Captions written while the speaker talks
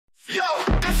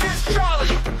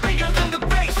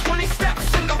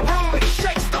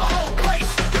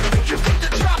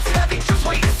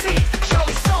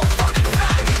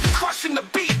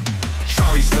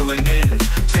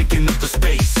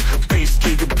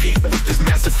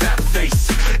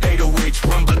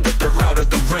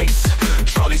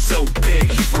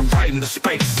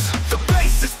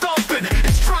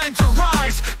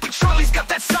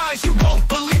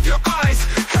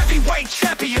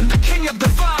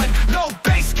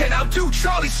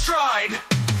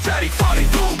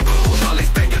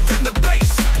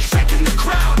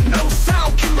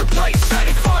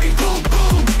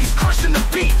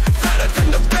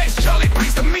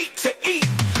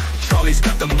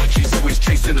munchies, always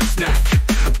chasing a snack.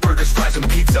 Burgers, fries, and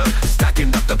pizza,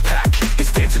 stacking up the pack.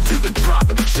 He's dancing to the drop,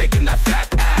 shaking that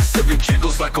fat ass. Every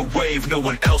jiggle's like a wave, no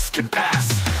one else can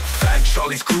pass. Fat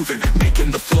Charlie's grooving,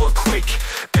 making the floor quake.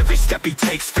 Every step he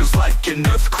takes feels like an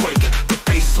earthquake. The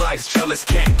bass slides, jealous,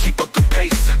 can't keep up the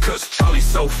pace. Cause Charlie's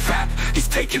so fat, he's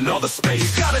taking all the space.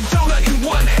 He's got a donut in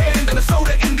one hand and a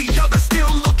soda in the other.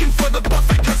 Still looking for the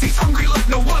buffet cause he's hungry like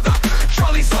no other.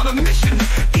 Charlie's on a mission,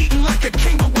 eating like a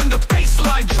king. But when the bass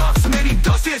line drops, man, he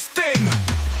does his thing.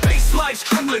 Bass line's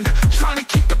trembling, trying to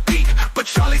keep the beat. But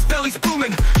Charlie's belly's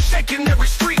booming, shaking every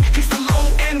street. He's the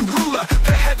low-end ruler,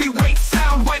 the heavyweight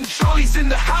sound. When Charlie's in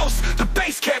the house, the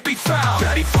bass can't be found.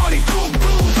 Daddy Farty, boom,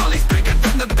 boom, Charlie's bigger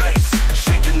than the bass.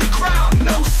 Shaking the ground,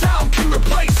 no sound can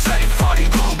replace. Daddy Farty,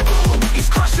 boom, boom, he's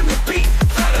crushing the beat.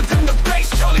 Fatter than the bass,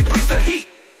 Charlie brings the heat.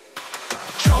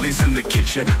 Charlie's in the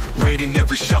kitchen, raiding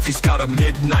every shelf. He's got a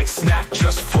midnight snack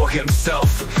just for himself.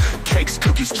 Cakes,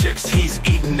 cookies, chips, he's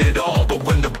eating it all. But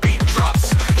when the beat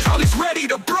drops, Charlie's ready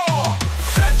to brawl.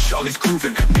 Fat Charlie's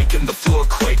grooving, making the floor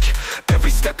quake. Every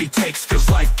step he takes feels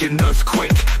like an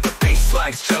earthquake. The bass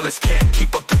line's jealous, can't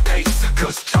keep up the pace.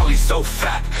 Cause Charlie's so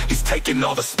fat, he's taking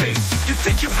all the space. You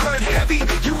think you've heard heavy?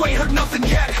 You ain't heard nothing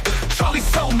yet. Charlie's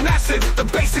so massive, the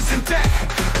bass is in debt.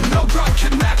 No drum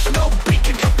can match, no beat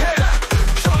can compare.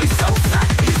 Charlie's so fat,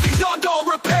 he's beyond all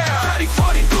repair. Daddy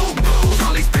Farty, boom, boom,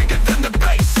 Charlie's bigger than the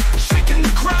bass. Shaking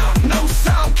the ground, no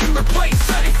sound can replace.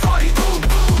 Daddy Farty, boom,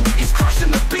 boom, he's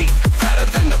crushing the beat. Fatter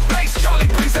than the bass, Charlie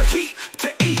brings the heat to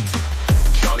eat.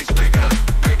 Charlie's bigger,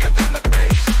 bigger than the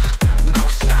bass. No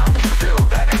sound can fill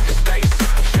that empty space.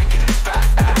 Shaking his fat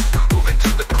ass, moving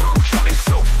to the groove. Charlie's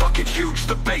so fucking huge,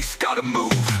 the bass gotta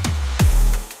move.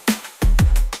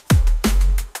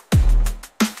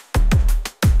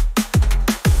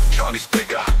 Charlie's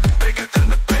bigger, bigger than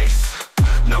the bass.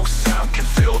 No sound can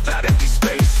fill that empty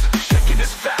space. Shaking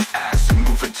his fat ass and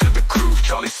moving to the groove.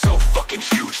 Charlie's so fucking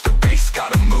huge, the bass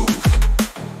gotta move.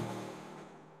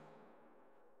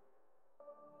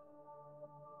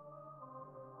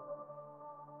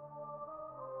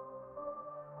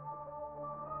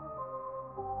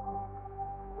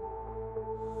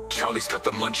 Charlie's got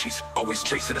the munchies, always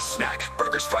chasing a snack.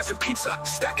 Burgers, fries, and pizza,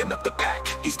 stacking up the pack.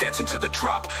 He's dancing to the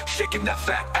drop, shaking that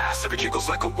fat ass. Every jiggle's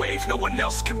like a wave, no one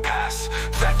else can pass.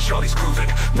 Fat Charlie's grooving,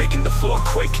 making the floor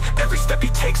quake. Every step he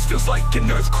takes feels like an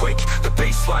earthquake. The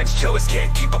bass line's jealous,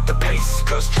 can't keep up the pace.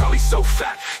 Cause Charlie's so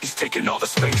fat, he's taking all the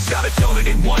space. Got a donut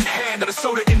in one hand and a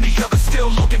soda in the other.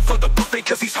 Still looking for the buffet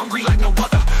cause he's hungry like no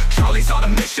other. Charlie's on a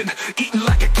mission, eating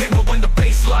like a king. But when the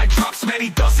bass line drops, man,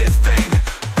 he does his thing.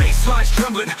 Line's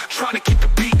trembling, trying to keep the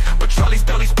beat. But Charlie's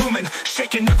belly's booming,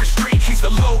 shaking every street. He's the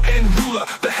low-end ruler,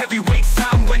 the heavyweight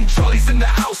sound. When Charlie's in the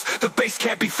house, the bass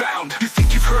can't be found. You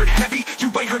think you've heard heavy? You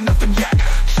ain't heard nothing yet.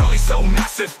 Charlie's so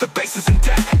massive, the bass is in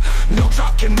debt. No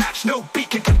drop can match, no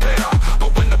beat can compare.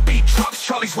 But when the beat drops,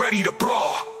 Charlie's ready to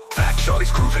brawl. Fat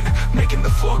Charlie's grooving, making the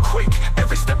floor quake.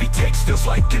 Every step he takes feels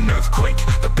like an earthquake.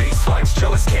 The bass line's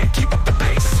jealous, can't keep up the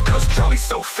pace. Cause Charlie's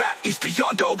so fat, he's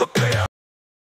beyond all repair.